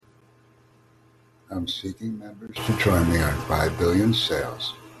I'm seeking members to join me on 5 billion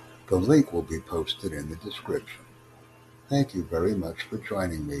sales. The link will be posted in the description. Thank you very much for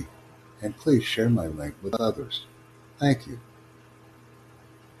joining me, and please share my link with others. Thank you.